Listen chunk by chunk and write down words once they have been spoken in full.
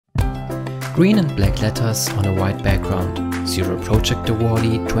Green and black letters on a white background. Zero Project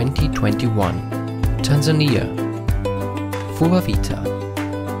Awardee 2021. Tanzania. Fuwavita.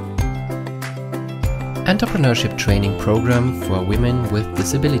 Entrepreneurship training program for women with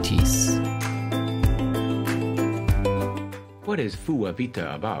disabilities. What is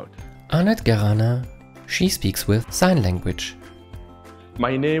Fuwavita about? Aneth Gerana. She speaks with sign language.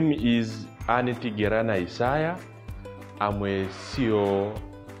 My name is Aneth Gerana Isaiah. I'm a CEO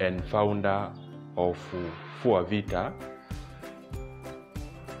and founder of Fuwavita.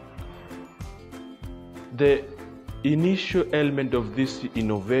 The initial element of this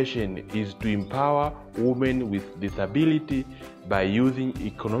innovation is to empower women with disability by using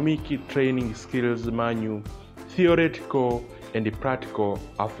economic training skills manual, theoretical and practical.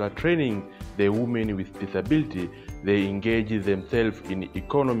 After training the women with disability, they engage themselves in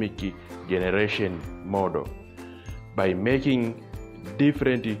economic generation model by making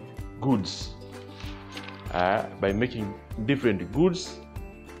different goods.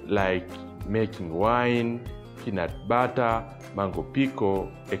 Like making wine, peanut butter, mango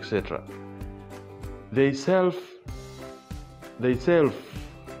pickle, etc. They sell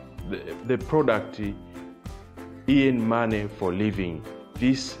the product in money for living.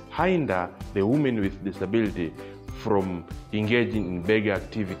 This hinder the women with disability from engaging in beggar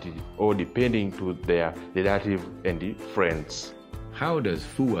activity or depending to their relatives and friends. How does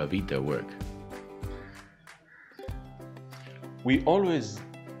Fuwavita work? We always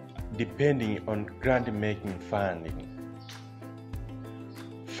depending on grant-making funding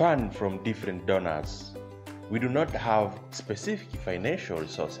from different donors. We do not have specific financial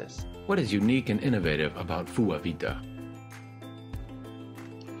resources. What is unique and innovative about Fuwavita?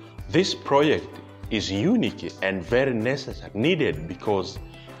 This project is unique and very necessary, needed because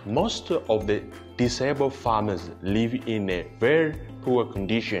most of the disabled farmers live in a very poor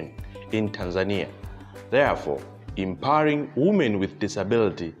condition in Tanzania. Therefore, empowering women with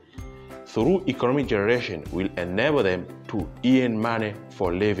disability through economic generation will enable them to earn money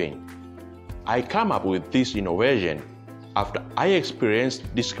for living. I came up with this innovation after I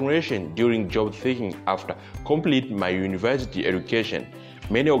experienced discrimination during job seeking after completing my university education.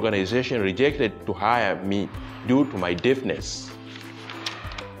 Many organizations rejected to hire me due to my deafness.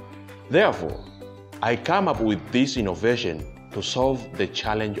 Therefore, I came up with this innovation to solve the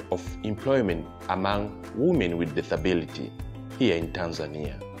challenge of employment among women with disability here in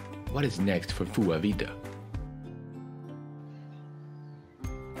Tanzania. What is next for Fuwavita?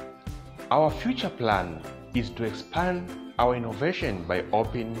 Our future plan is to expand our innovation by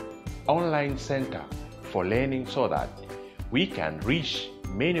opening online center for learning so that we can reach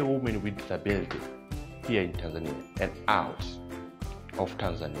many women with disability here in Tanzania and out of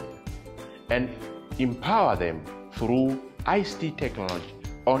Tanzania and empower them through ICT technology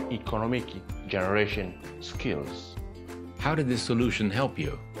on economic generation skills. How did this solution help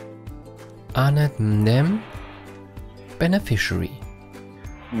you? Aneth Mdem, beneficiary.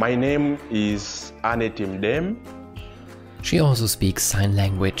 My name is Aneth Mdem. She also speaks sign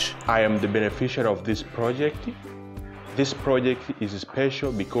language. I am the beneficiary of this project. This project is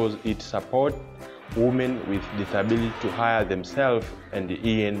special because it supports women with disability to hire themselves and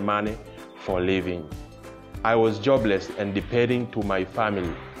earn money for living. I was jobless and depending to my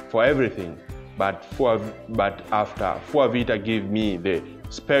family for everything, but after Fuwavita gave me the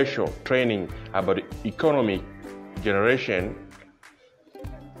special training about economic generation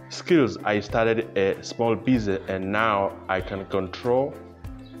skills, I started a small business and now I can control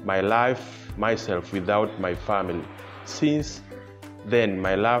my life myself without my family. Since then,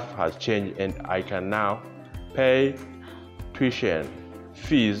 my life has changed and I can now pay tuition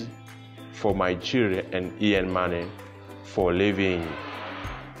fees for my children and earn money for living.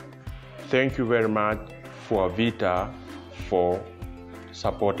 Thank you very much, Fuwavita, for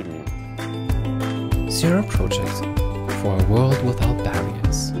supporting me. Zero Project for a world without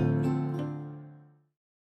barriers.